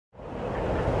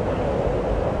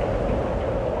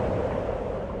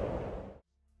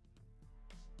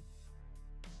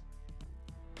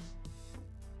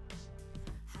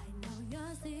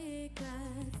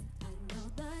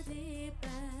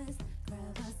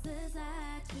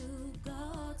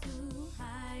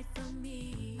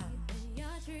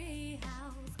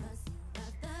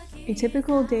A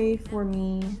typical day for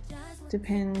me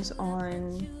depends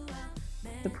on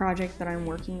the project that I'm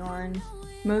working on.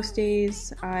 Most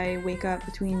days I wake up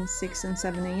between 6 and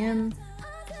 7 a.m.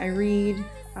 I read.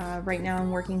 Right now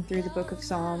I'm working through the Book of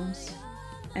Psalms,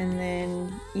 and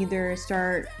then either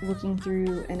start looking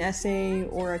through an essay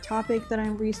or a topic that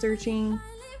I'm researching,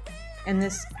 and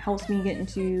this helps me get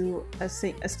into a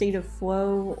state of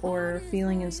flow or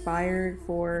feeling inspired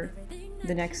for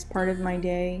the next part of my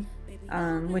day,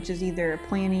 which is either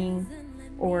planning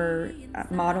or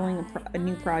modeling a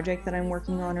new project that I'm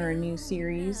working on or a new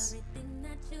series.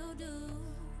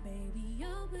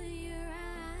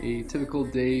 A typical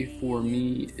day for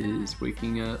me is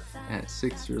waking up at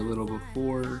 6 or a little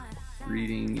before,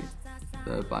 reading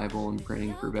the Bible and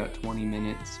praying for about 20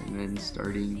 minutes, and then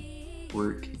starting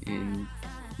work in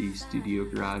the studio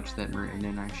garage that Miranda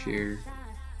and I share.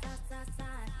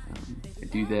 I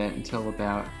do that until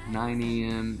about 9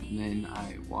 a.m. and then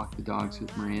I walk the dogs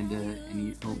with Miranda and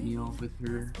eat oatmeal with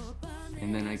her,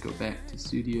 and then I go back to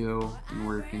studio and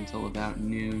work until about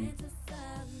noon.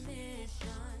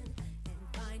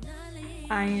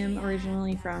 I am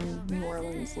originally from New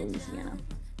Orleans, Louisiana.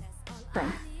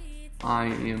 I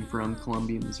am from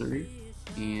Columbia, Missouri,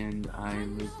 and I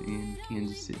lived in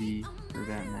Kansas City for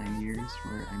about 9 years,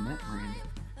 where I met Miranda.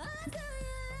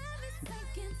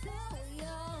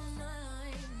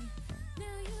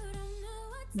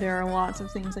 There are lots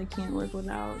of things I can't live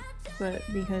without, but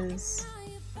because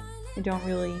I don't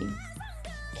really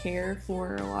care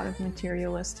for a lot of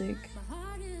materialistic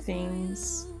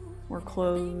things or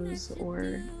clothes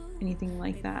or anything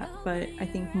like that, but I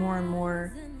think more and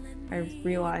more I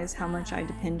realize how much I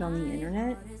depend on the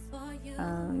internet.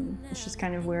 It's just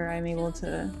kind of where I'm able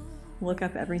to look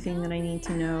up everything that I need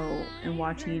to know and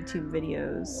watch YouTube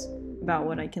videos about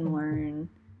what I can learn,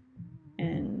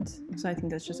 and so I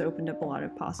think that's just opened up a lot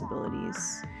of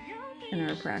possibilities in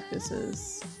our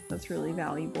practices that's really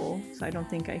valuable. So I don't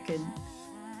think I could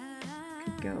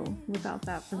go without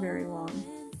that for very long.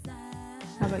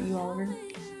 How about you, Oliver?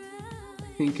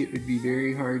 I think it would be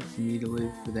very hard for me to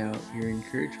live without your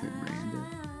encouragement, Miranda.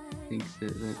 I think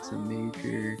that that's a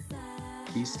major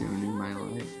keystone in my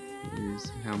life,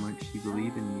 is how much you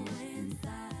believe in me and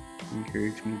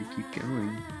encourage me to keep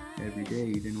going every day,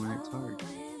 even when it's hard.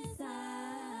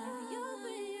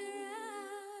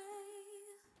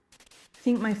 I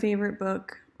think my favorite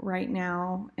book right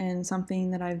now, and something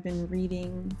that I've been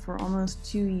reading for almost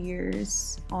 2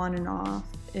 years on and off,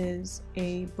 is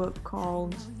a book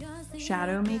called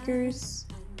Shadow Makers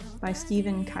by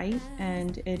Stephen Kite,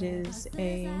 and it is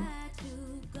a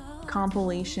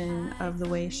compilation of the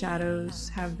way shadows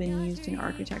have been used in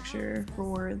architecture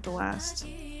for the last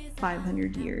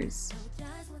 500 years.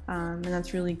 And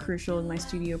that's really crucial in my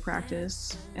studio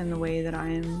practice and the way that I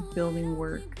am building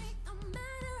work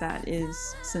that is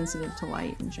sensitive to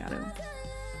light and shadow.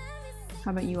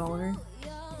 How about you, Oliver?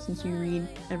 Since you read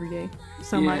every day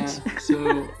so much.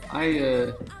 So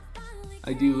I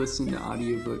do listen to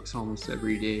audiobooks almost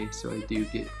every day, so I do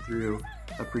get through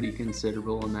a pretty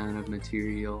considerable amount of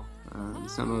material.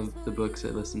 Some of the books I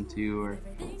listen to are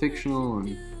fictional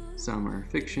and some are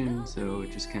fiction, so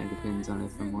it just kind of depends on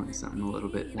if I'm wanting something a little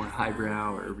bit more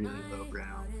highbrow or really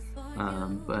lowbrow.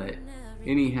 But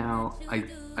anyhow,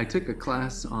 I took a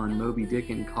class on Moby Dick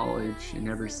in college, and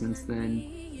ever since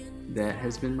then, that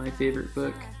has been my favorite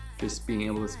book. Just being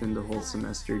able to spend the whole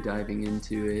semester diving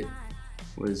into it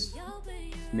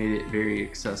made it very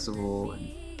accessible,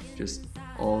 and just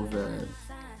all the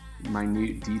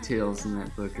minute details in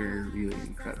that book are really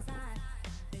incredible.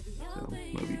 So,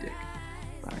 Moby Dick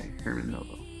by Herman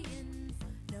Melville.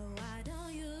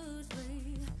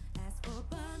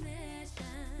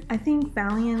 I think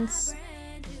valiance,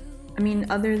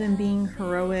 other than being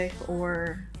heroic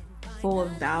or full of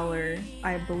valor,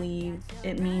 I believe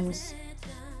it means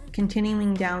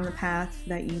continuing down the path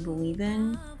that you believe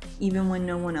in, even when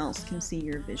no one else can see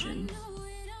your vision.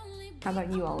 How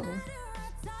about you, Oliver?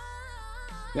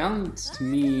 Balance to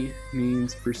me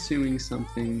means pursuing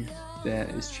something that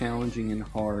is challenging and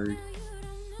hard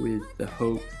with the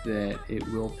hope that it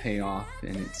will pay off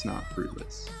and it's not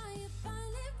fruitless.